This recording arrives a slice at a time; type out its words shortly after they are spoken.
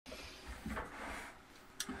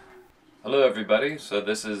Hello everybody, so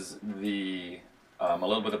this is a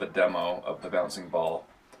little bit of a demo of the bouncing ball,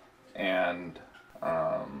 and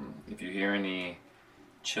if you hear any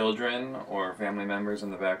children or family members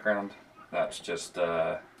in the background, that's just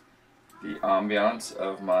the ambiance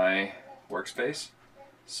of my workspace.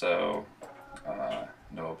 So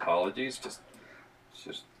no apologies, it's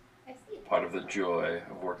just part of the joy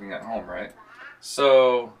of working at home, right?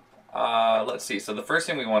 So let's see, so the first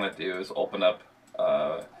thing we want to do is open up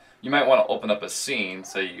you might want to open up a scene.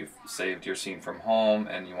 Say you've saved your scene from home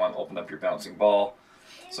and you want to open up your bouncing ball.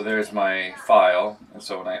 So there's my file, and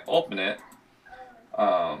so when I open it,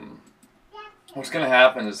 what's going to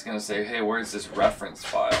happen is it's going to say, hey, where's this reference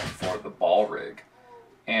file for the ball rig?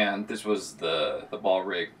 And this was the ball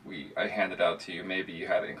rig I handed out to you. Maybe you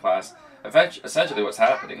had it in class. Essentially what's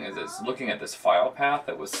happening is it's looking at this file path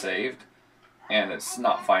that was saved, and it's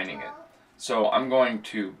not finding it. So I'm going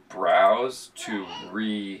to browse to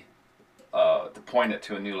point it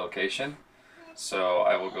to a new location. So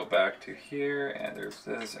I will go back to here, and there's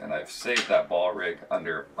this, and I've saved that ball rig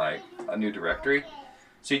under a new directory.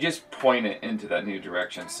 So you just point it into that new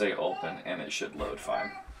direction, say open, and it should load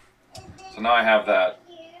fine. So now I have that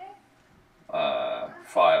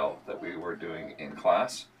file that we were doing in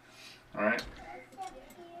class. All right.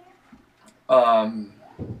 I'm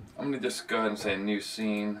going to just go ahead and say new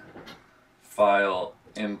scene, file,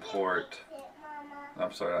 import.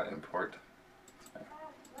 I'm sorry, not import.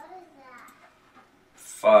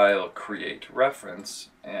 File, create reference,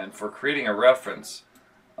 and for creating a reference,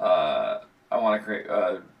 I want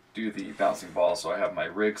to do the bouncing ball. So I have my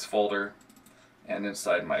rigs folder, and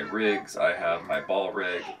inside my rigs I have my ball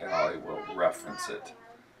rig, and I will reference it.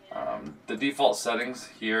 The default settings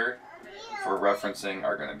here for referencing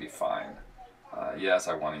are going to be fine. Yes,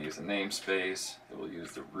 I want to use a namespace. It will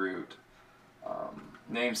use the root.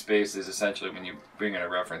 Namespace is essentially when you bring in a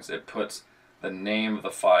reference, it puts the name of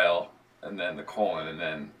the file and then the colon, and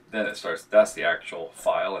then it starts. That's the actual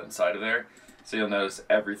file inside of there. So you'll notice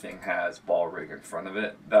everything has ball rig in front of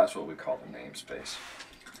it. That's what we call the namespace.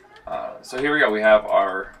 So here we go. We have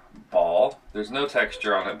our ball. There's no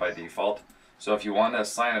texture on it by default. So if you want to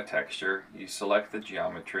assign a texture, you select the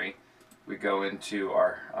geometry. We go into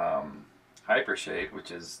our hypershade,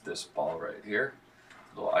 which is this ball right here,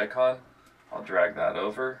 little icon. I'll drag that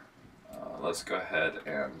over. Let's go ahead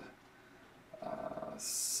and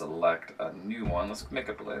select a new one. Let's make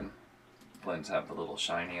a blend. Blends have the little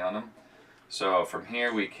shiny on them. So from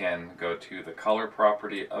here we can go to the color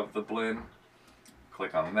property of the blend.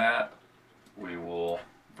 Click on that. We will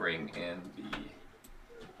bring in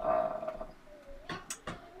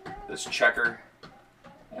this checker,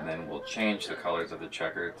 and then we'll change the colors of the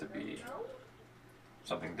checker to be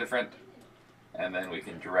something different, and then we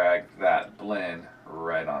can drag that blend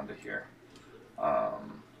right onto here.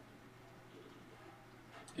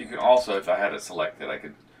 You can also, if I had it selected, I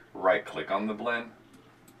could right click on the blend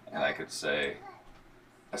and I could say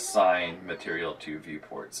assign material to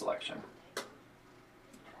viewport selection.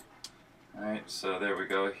 Alright, so there we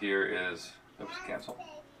go. Here is, oops, cancel.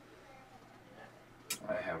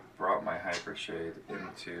 I have brought my hypershade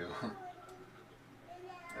into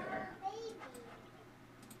there.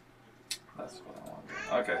 That's what I want to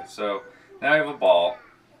do. Okay, so now I have a ball,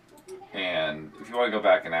 and if you want to go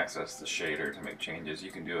back and access the shader to make changes,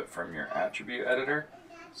 you can do it from your attribute editor.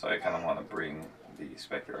 So I kind of want to bring the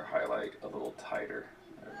specular highlight a little tighter.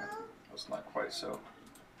 There we go. It's not quite so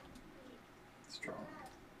strong.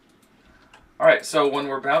 Alright, so when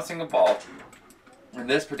we're bouncing a ball, in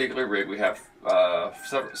this particular rig we have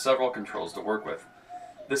several controls to work with.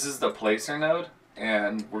 This is the placer node,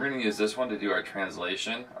 and we're going to use this one to do our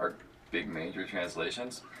translation, our big major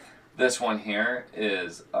translations. This one here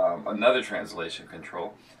is another translation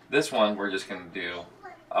control. This one we're just going to do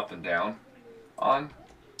up and down on.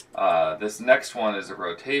 This next one is a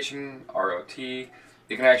rotation, ROT. It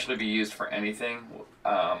can actually be used for anything.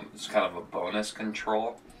 It's kind of a bonus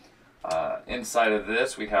control. Inside of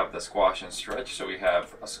this we have the squash and stretch, so we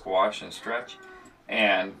have a squash and stretch,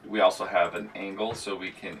 and we also have an angle, so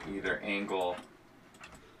we can either angle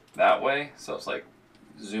that way, so it's like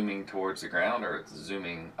zooming towards the ground, or it's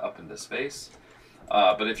zooming up into space.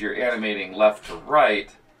 But if you're animating left to right,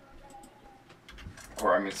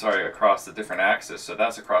 or across the different axes, so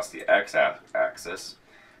that's across the x-axis.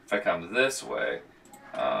 If I come this way,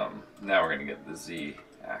 now we're going to get the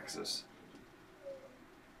z-axis.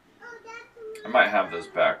 I might have those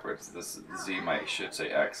backwards. This Z should say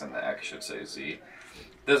X and the X should say Z.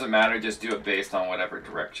 Doesn't matter, just do it based on whatever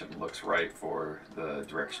direction looks right for the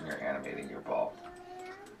direction you're animating your ball.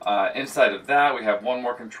 Inside of that we have one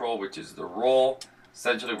more control, which is the roll.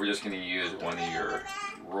 Essentially, we're just going to use one of your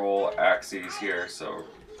roll axes here. So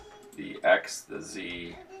the X, the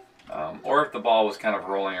Z, or if the ball was kind of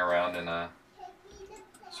rolling around in a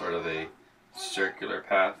sort of a circular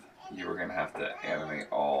path, you were going to have to animate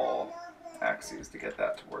all axes to get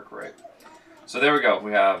that to work right. So there we go.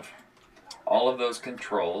 We have all of those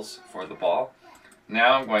controls for the ball.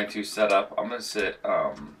 Now I'm going to set up, I'm going to set,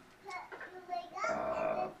 let's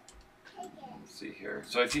see here.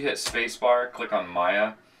 So if you hit spacebar, click on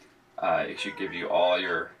Maya, it should give you all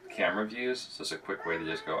your camera views. So it's a quick way to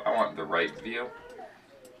just go, I want the right view.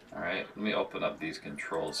 Alright, let me open up these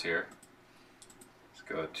controls here. Let's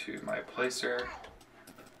go to my placer.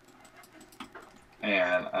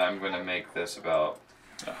 And I'm going to make this about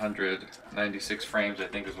 196 frames, I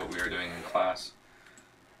think is what we were doing in class.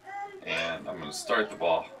 And I'm going to start the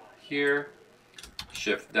ball here.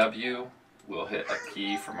 Shift W will hit a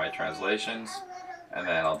key for my translations. And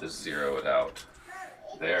then I'll just zero it out.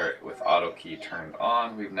 There, with auto key turned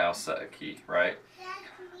on, we've now set a key, right?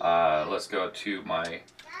 Let's go to my,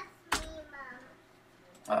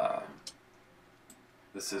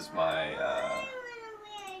 this is my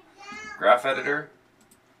graph editor,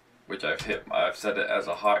 which I've set it as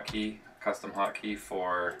a hotkey, custom hotkey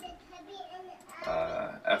for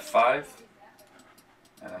F5,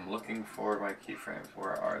 and I'm looking for my keyframes.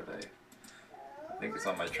 Where are they? I think it's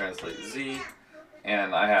on my translate Z,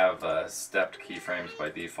 and I have stepped keyframes by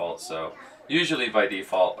default. So usually by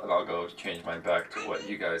default, and I'll go change mine back to what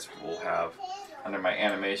you guys will have. Under my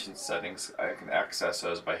animation settings, I can access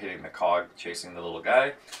those by hitting the cog, chasing the little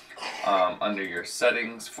guy. Under your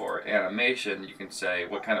settings for animation, you can say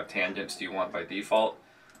what kind of tangents do you want by default.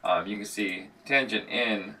 You can see tangent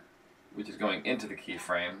in, which is going into the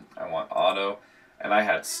keyframe. I want auto, and I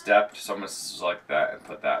had stepped, so I'm going to select that and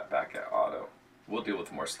put that back at auto. We'll deal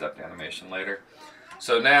with more stepped animation later.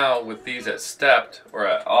 So now with these at stepped, or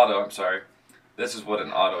at auto, I'm sorry, this is what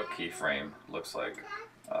an auto keyframe looks like.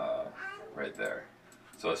 Right there.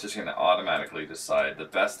 So it's just going to automatically decide. The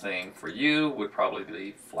best thing for you would probably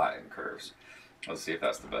be flatten curves. Let's see if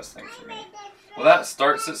that's the best thing for me. Well, that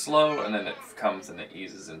starts it slow, and then it comes and it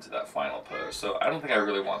eases into that final pose. So I don't think I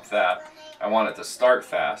really want that. I want it to start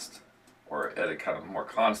fast, or at a kind of more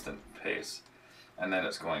constant pace, and then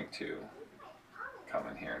it's going to come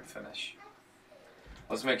in here and finish.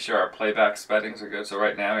 Let's make sure our playback settings are good. So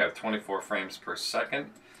right now we have 24 frames per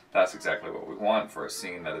second. That's exactly what we want for a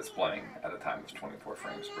scene that is playing at a time of 24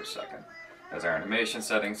 frames per second. There's our animation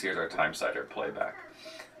settings. Here's our time slider playback.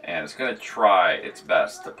 And it's going to try its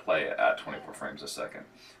best to play it at 24 frames a second.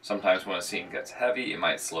 Sometimes when a scene gets heavy, it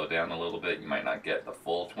might slow down a little bit. You might not get the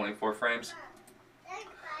full 24 frames.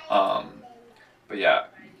 But yeah,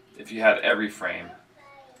 if you had every frame,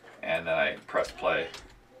 and then I press play,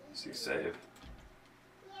 see save.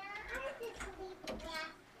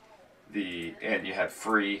 And you had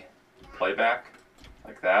free playback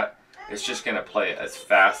like that, it's just going to play it as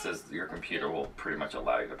fast as your computer will pretty much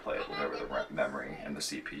allow you to play it, whatever the memory and the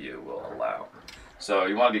CPU will allow. So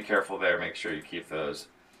you want to be careful there, make sure you keep those.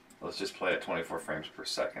 Let's just play at 24 frames per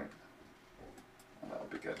second. That'll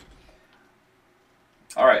be good.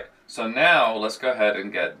 Alright, so now let's go ahead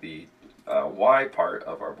and get the Y part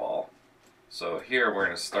of our ball. So here we're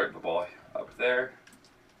going to start the ball up there,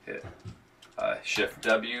 hit Shift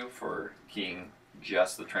W for keying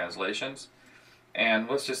just the translations, and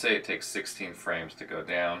let's just say it takes 16 frames to go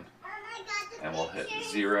down, and we'll hit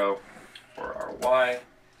 0 for our Y,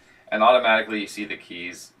 and automatically you see the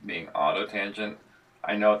keys being auto tangent.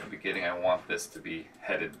 I know at the beginning I want this to be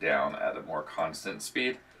headed down at a more constant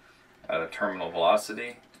speed, at a terminal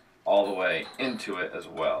velocity, all the way into it as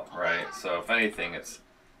well, right? So if anything, it's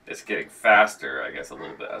getting faster, I guess, a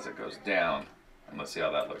little bit as it goes down, and let's see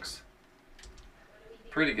how that looks.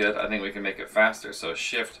 Pretty good. I think we can make it faster. So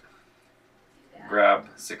shift, grab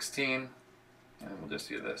 16, and we'll just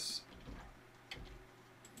do this.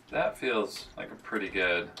 That feels like a pretty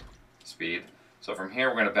good speed. So from here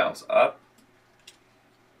we're going to bounce up,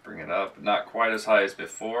 bring it up, not quite as high as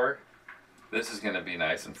before. This is going to be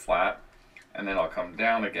nice and flat, and then I'll come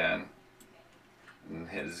down again and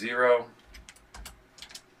hit 0.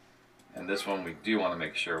 And this one we do want to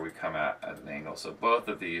make sure we come at an angle. So both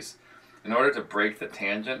of these, in order to break the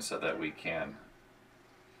tangent so that we can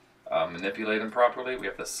manipulate them properly, we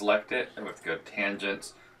have to select it, and we have to go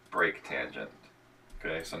tangents, break tangent.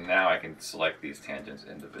 Okay, so now I can select these tangents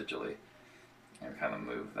individually and kind of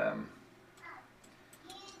move them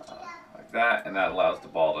like that, and that allows the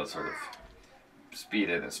ball to sort of speed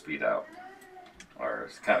in and speed out. Or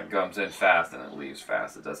it kind of comes in fast and it leaves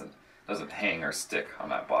fast. It doesn't hang or stick on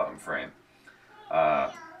that bottom frame.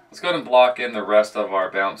 Let's go ahead and block in the rest of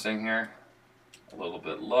our bouncing here. a little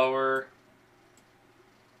bit lower,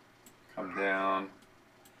 come down,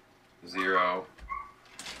 0,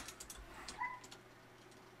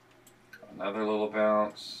 another little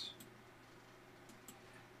bounce,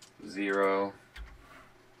 0,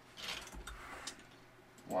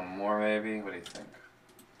 one more maybe, what do you think?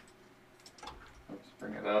 Let's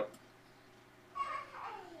bring it up,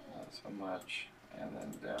 not so much, and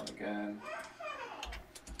then down again.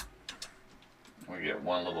 We get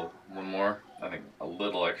one more, I think a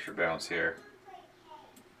little extra bounce here.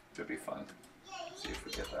 Could be fun. Let's see if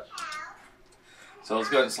we get that. So let's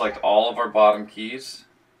go ahead and select all of our bottom keys,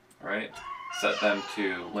 right? Set them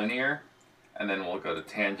to linear, and then we'll go to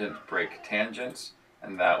tangent, break tangents,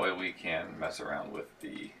 and that way we can mess around with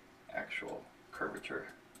the actual curvature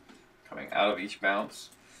coming out of each bounce.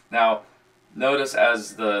 Now, notice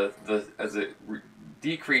as it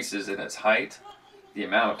decreases in its height, the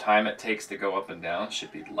amount of time it takes to go up and down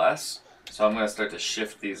should be less. So I'm going to start to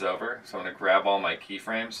shift these over. So I'm going to grab all my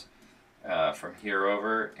keyframes from here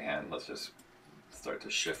over, and let's just start to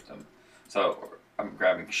shift them. So I'm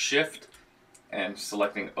grabbing shift and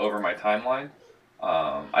selecting over my timeline.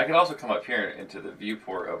 I can also come up here into the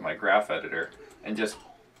viewport of my graph editor and just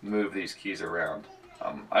move these keys around.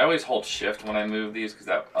 I always hold shift when I move these, because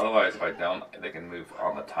otherwise if I don't, they can move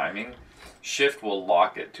on the timing. Shift will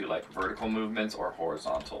lock it to like vertical movements or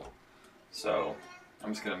horizontal. So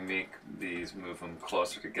I'm just going to make these, move them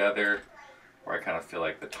closer together, where I kind of feel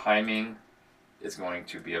like the timing is going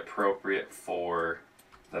to be appropriate for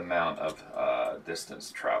the amount of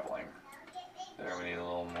distance traveling. There, we need a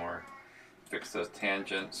little more. Fix those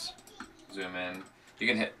tangents, zoom in. You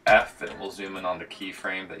can hit F and it will zoom in on the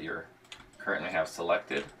keyframe that you currently have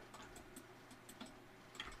selected.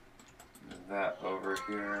 Move that over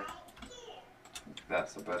here.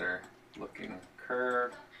 That's a better looking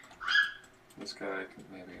curve. This guy can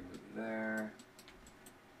maybe move there.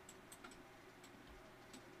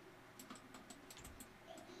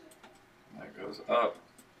 That goes up.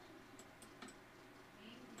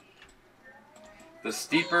 The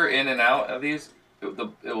steeper in and out of these, it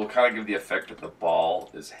will kind of give the effect that the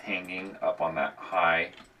ball is hanging up on that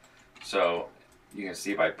high. So you can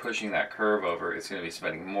see by pushing that curve over, it's going to be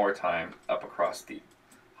spending more time up across the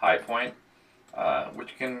high point,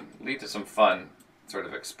 which can lead to some fun sort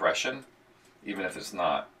of expression, even if it's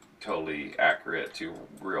not totally accurate to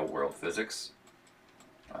real world physics.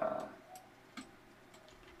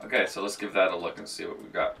 Okay, so let's give that a look and see what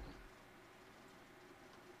we've got.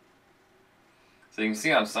 So you can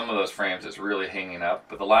see on some of those frames it's really hanging up,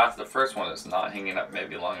 but the first one is not hanging up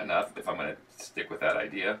maybe long enough if I'm going to stick with that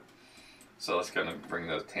idea. So let's kind of bring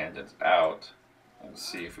those tangents out and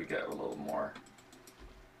see if we get a little more.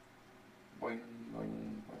 Boing, boing,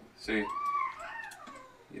 boing. See,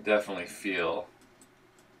 you definitely feel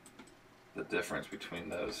the difference between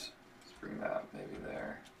those. Let's bring that maybe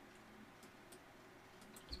there.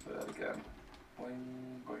 Let's put that again. Boing,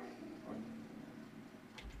 boing, boing.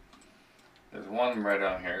 There's one right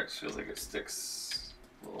down here, it feels like it sticks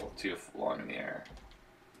a little too long in the air.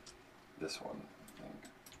 This one, I think.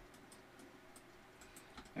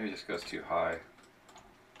 Maybe it just goes too high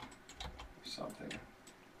or something.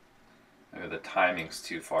 Maybe the timing's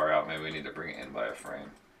too far out, maybe we need to bring it in by a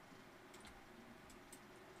frame.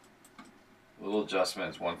 Little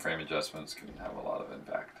adjustments, one frame adjustments can have a lot of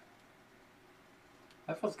impact.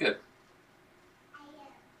 That feels good.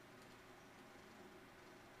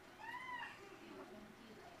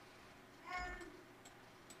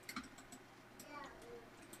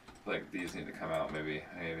 Like these need to come out, maybe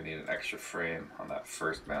I even need an extra frame on that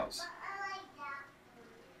first bounce.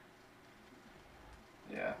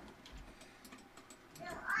 Yeah.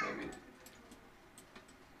 Maybe.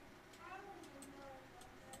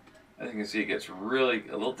 As you can see, it gets really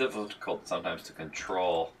a little difficult sometimes to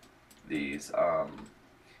control these,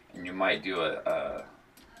 and you might do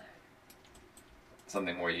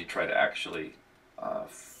something where you try to actually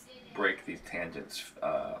break these tangents.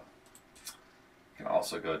 Can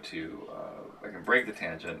also go to, I can break the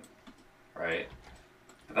tangent, right?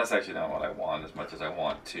 But that's actually not what I want as much as I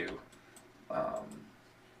want to.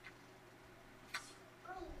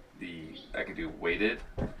 I can do weighted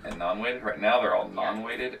and non-weighted. Right now they're all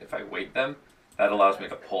non-weighted. If I weight them, that allows me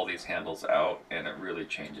to pull these handles out and it really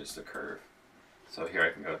changes the curve. So here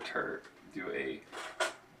I can go do a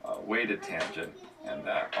weighted tangent, and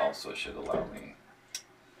that also should allow me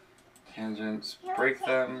tangents, break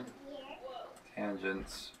them.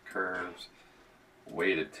 Tangents, curves,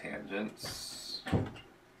 weighted tangents.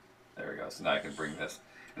 There we go. So now I can bring this,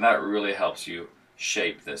 and that really helps you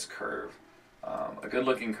shape this curve. A good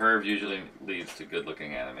looking curve usually leads to good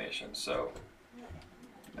looking animation. So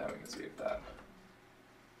now we can see if that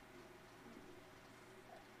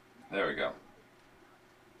There we go.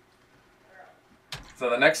 So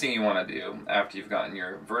the next thing you want to do after you've gotten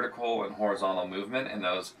your vertical and horizontal movement, and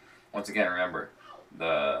those, once again, remember,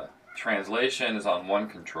 the translation is on one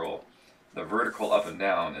control, the vertical up and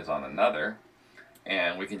down is on another,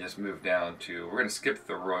 and we can just move down to, we're going to skip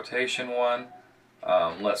the rotation one.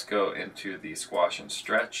 Let's go into the squash and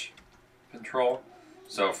stretch control.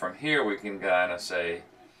 So from here we can kind of say,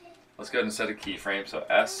 let's go ahead and set a keyframe. So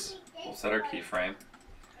S, we'll set our keyframe.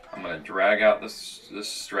 I'm going to drag out this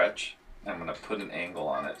stretch. I'm going to put an angle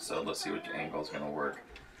on it. So let's see which angle is going to work.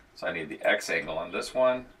 So I need the X angle on this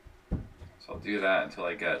one. So I'll do that until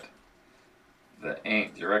I get the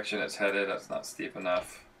direction it's headed. That's not steep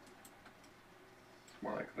enough. It's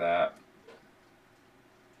more like that.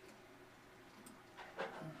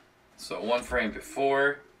 So one frame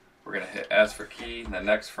before, we're going to hit S for key. In the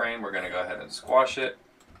next frame, we're going to go ahead and squash it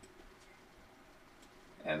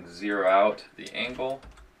and zero out the angle.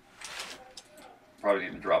 Probably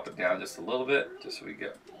need to drop it down just a little bit, just so we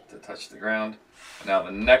get to touch the ground. And now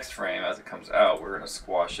the next frame, as it comes out, we're going to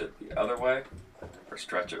squash it the other way, or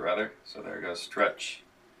stretch it rather. So there it goes, stretch.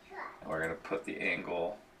 And we're going to put the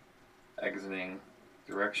angle exiting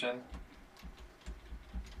direction.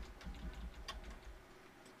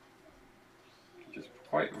 Which is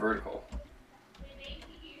quite vertical.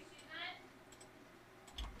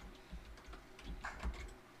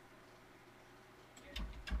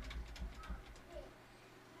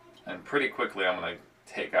 And pretty quickly I'm going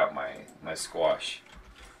to take out my squash.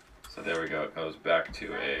 So there we go, it goes back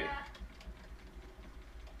to a...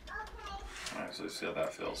 Alright, so let's see how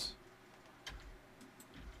that feels.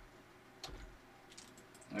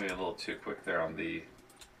 Maybe a little too quick there on the...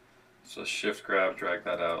 So shift grab, drag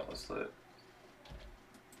that out, let's let it...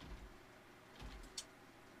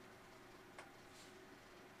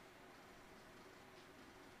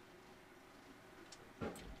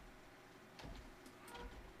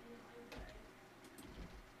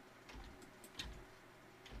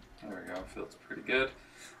 There we go, feels pretty good.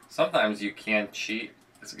 Sometimes you can cheat.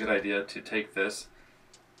 It's a good idea to take this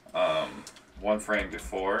one frame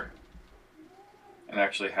before and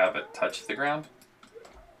actually have it touch the ground.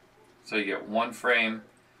 So you get one frame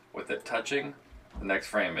with it touching, the next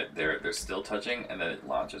frame they're still touching, and then it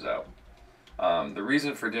launches out. The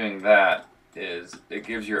reason for doing that is it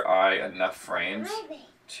gives your eye enough frames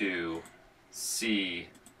to see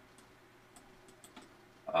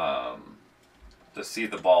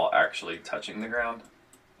the ball actually touching the ground.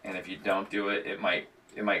 And if you don't do it, it might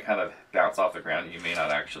kind of bounce off the ground. You may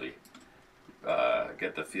not actually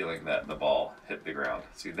get the feeling that the ball hit the ground.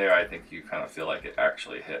 See there, I think you kind of feel like it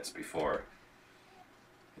actually hits before.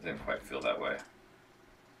 It didn't quite feel that way.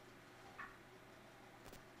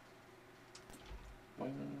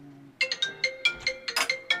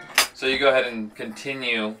 So you go ahead and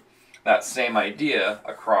continue that same idea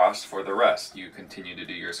across for the rest. You continue to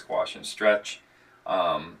do your squash and stretch.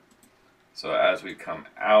 So as we come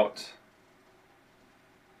out,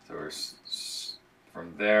 so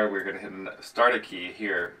from there we're going to hit start a key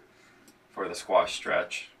here for the squash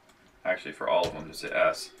stretch. Actually, for all of them, just hit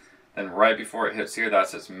S. Then right before it hits here,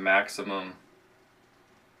 that's its maximum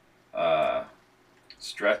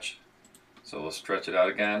stretch. So we'll stretch it out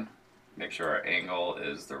again. Make sure our angle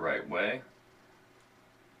is the right way.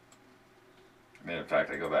 I mean, in fact,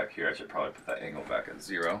 I go back here. I should probably put that angle back at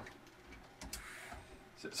 0.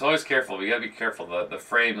 So it's always careful. We gotta be careful the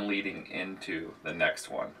frame leading into the next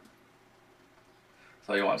one.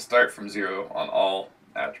 So you want to start from 0 on all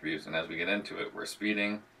attributes, and as we get into it, we're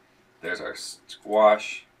speeding. There's our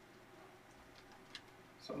squash.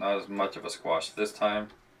 So not as much of a squash this time.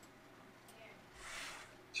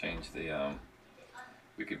 Change the,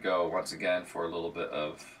 we could go once again for a little bit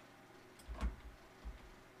of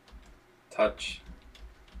touch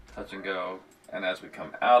and go. And as we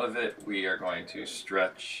come out of it, we are going to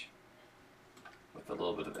stretch with a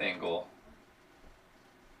little bit of angle.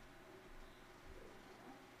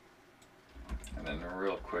 And then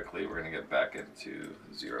real quickly, we're going to get back into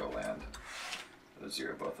 0 land. So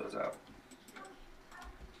zero both those out.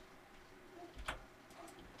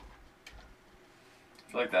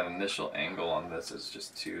 I feel like that initial angle on this is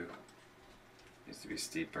just needs to be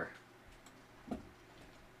steeper.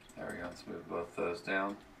 There we go, let's move both those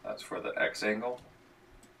down. That's for the X angle.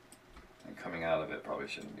 And coming out of it probably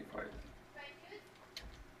shouldn't be quite.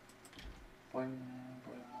 Boing,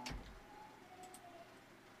 boing.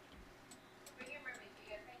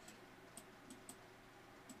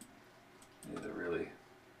 Need to really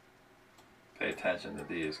pay attention to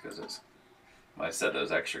these because when I set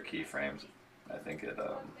those extra keyframes, I think it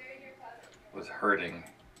was hurting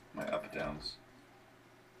my up and downs.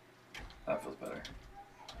 That feels better.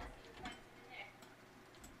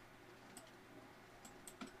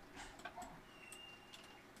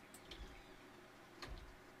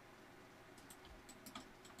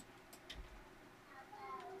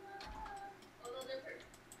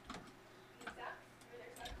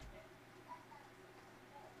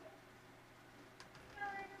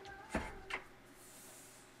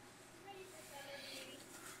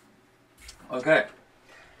 Okay,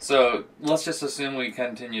 so let's just assume we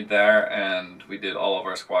continued there and we did all of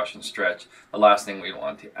our squash and stretch. The last thing we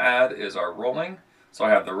want to add is our rolling. So I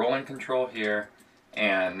have the rolling control here,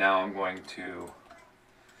 and now I'm going to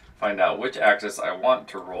find out which axis I want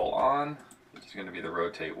to roll on, which is going to be the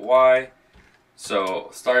rotate Y. So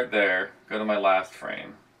start there, go to my last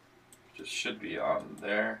frame, which should be on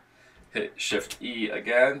there. Hit Shift E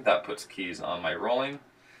again, that puts keys on my rolling.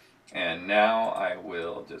 And now I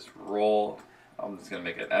will just roll. I'm just going to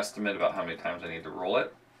make an estimate about how many times I need to roll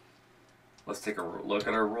it. Let's take a look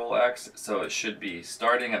at our roll X. So it should be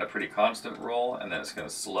starting at a pretty constant roll, and then it's going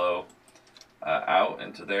to slow out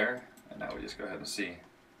into there. And now we just go ahead and see.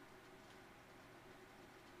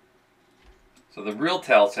 So the real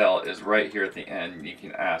telltale is right here at the end. You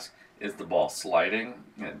can ask, is the ball sliding?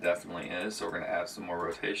 And it definitely is. So we're going to add some more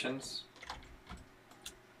rotations.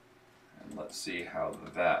 And let's see how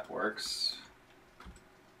that works.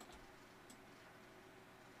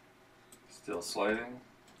 Still sliding.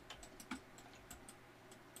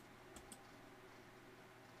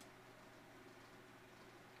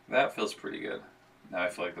 That feels pretty good. Now I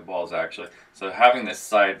feel like the ball's actually... So having this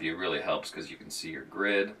side view really helps because you can see your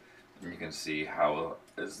grid and you can see how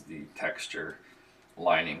is the texture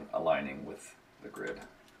aligning with the grid.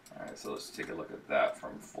 Alright, so let's take a look at that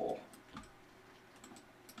from full.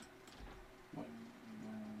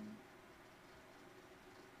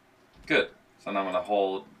 Good. So now I'm going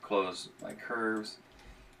to close my curves.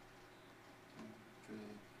 1, 2,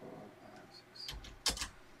 4, 5, 6.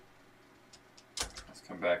 Let's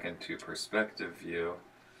come back into perspective view,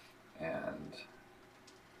 and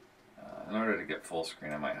in order to get full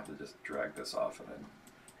screen I might have to just drag this off and then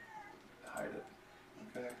hide it.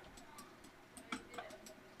 Okay.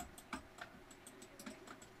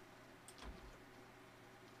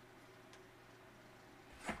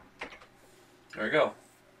 There we go.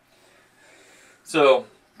 So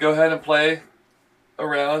go ahead and play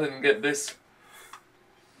around and get this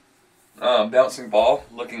bouncing ball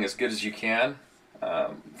looking as good as you can.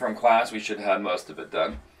 From class we should have most of it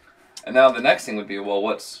done. And now the next thing would be, well,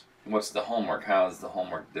 what's the homework? How is the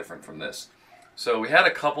homework different from this? So we had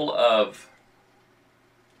a couple of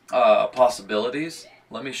possibilities.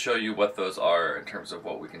 Let me show you what those are in terms of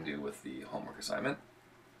what we can do with the homework assignment.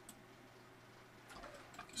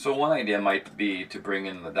 So one idea might be to bring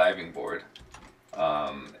in the diving board.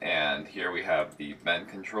 And here we have the bend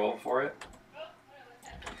control for it.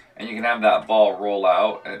 And you can have that ball roll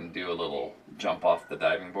out and do a little jump off the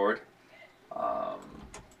diving board.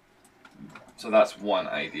 So that's one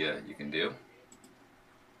idea you can do.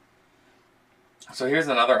 So here's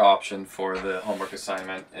another option for the homework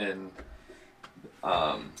assignment.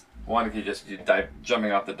 One, if you just do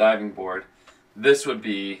jumping off the diving board, this would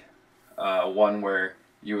be one where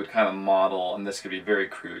you would kind of model, and this could be very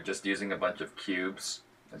crude, just using a bunch of cubes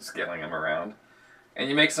and scaling them around. And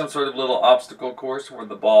you make some sort of little obstacle course where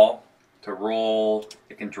the ball, to roll,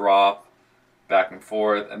 it can drop back and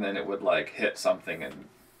forth, and then it would like hit something and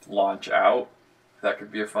launch out. That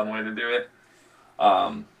could be a fun way to do it.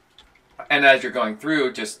 And as you're going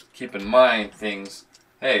through, just keep in mind things,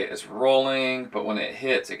 hey, it's rolling, but when it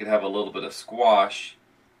hits, it could have a little bit of squash,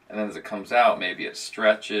 and then as it comes out, maybe it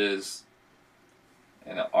stretches,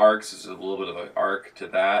 and it arcs. There's a little bit of an arc to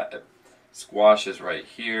that. It squashes right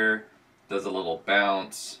here, does a little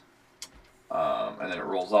bounce, and then it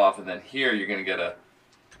rolls off, and then here you're going to get it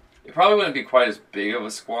probably wouldn't be quite as big of a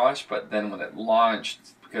squash, but then when it launched,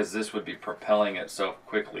 because this would be propelling it so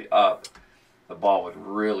quickly up, the ball would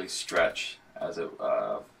really stretch as it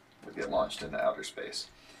would get launched into outer space.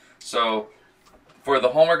 So for the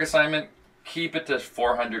homework assignment, keep it to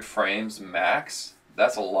 400 frames max.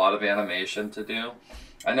 That's a lot of animation to do.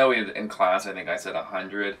 I know in class, I think I said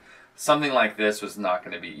 100. Something like this was not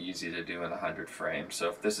going to be easy to do in 100 frames. So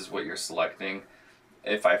if this is what you're selecting,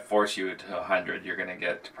 if I force you to 100, you're going to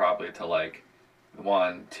get probably to like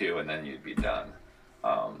 1, 2, and then you'd be done.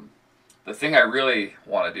 The thing I really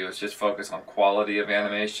want to do is just focus on quality of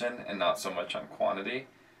animation and not so much on quantity.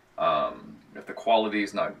 If the quality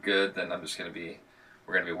is not good, then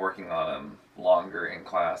we're going to be working on them longer in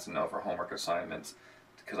class and over homework assignments,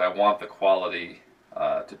 because I want the quality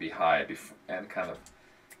to be high and kind of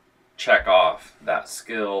check off that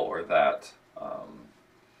skill or that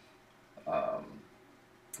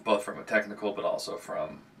both from a technical but also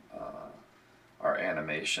from our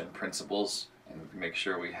animation principles, and make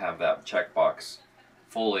sure we have that checkbox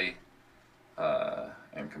fully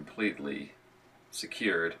and completely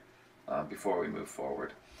secured before we move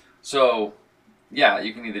forward. So yeah,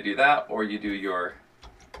 you can either do that or you do your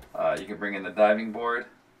you can bring in the diving board,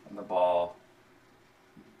 and the ball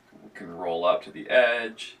can roll up to the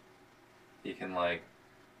edge, he can like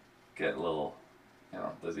get a little, you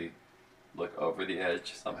know, does he look over the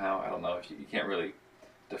edge somehow? I don't know. If you can't really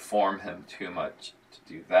deform him too much to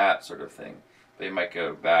do that sort of thing. But he might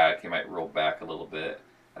go back, he might roll back a little bit,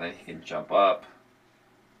 and then he can jump up,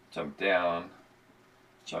 jump down,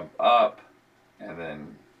 jump up, and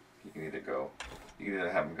then you can either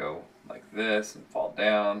have him go like this and fall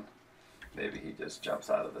down. Maybe he just jumps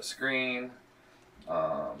out of the screen.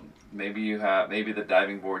 Maybe the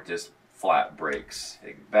diving board just flat breaks.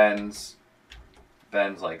 It bends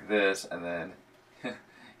like this, and then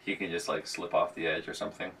he can just like slip off the edge or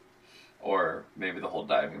something. Or maybe the whole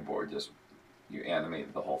diving board just, you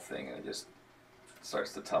animate the whole thing and it just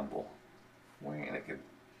starts to tumble. And it can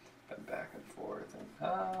bend back and forth and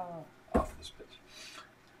off this pitch.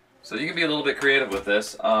 So you can be a little bit creative with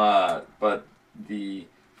this, but the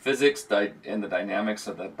physics and the dynamics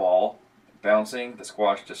of the ball bouncing, the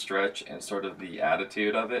squash to stretch, and sort of the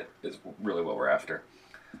attitude of it is really what we're after.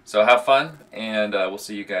 So have fun, and we'll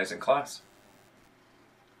see you guys in class.